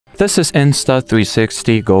This is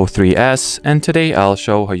Insta360 GO 3S, and today I'll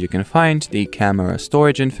show how you can find the camera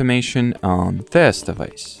storage information on this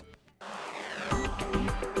device.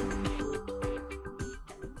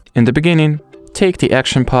 In the beginning, take the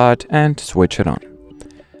action pod and switch it on.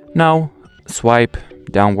 Now, swipe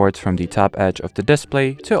downwards from the top edge of the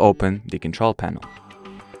display to open the control panel.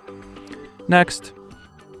 Next,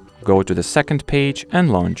 go to the second page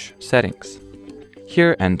and launch Settings.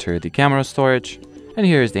 Here, enter the camera storage, and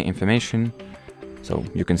here is the information. So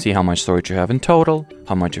you can see how much storage you have in total,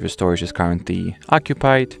 how much of your storage is currently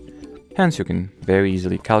occupied. Hence, you can very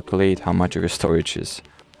easily calculate how much of your storage is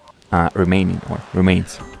remaining or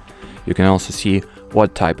remains. You can also see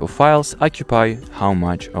what type of files occupy how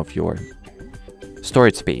much of your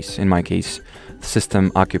storage space. In my case, the system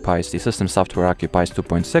software occupies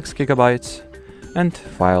 2.6 gigabytes, and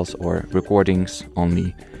files or recordings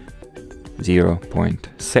only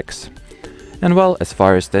 0.6. And well, as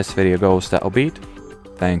far as this video goes, that'll be it.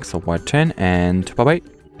 Thanks for watching, and bye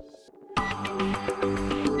bye.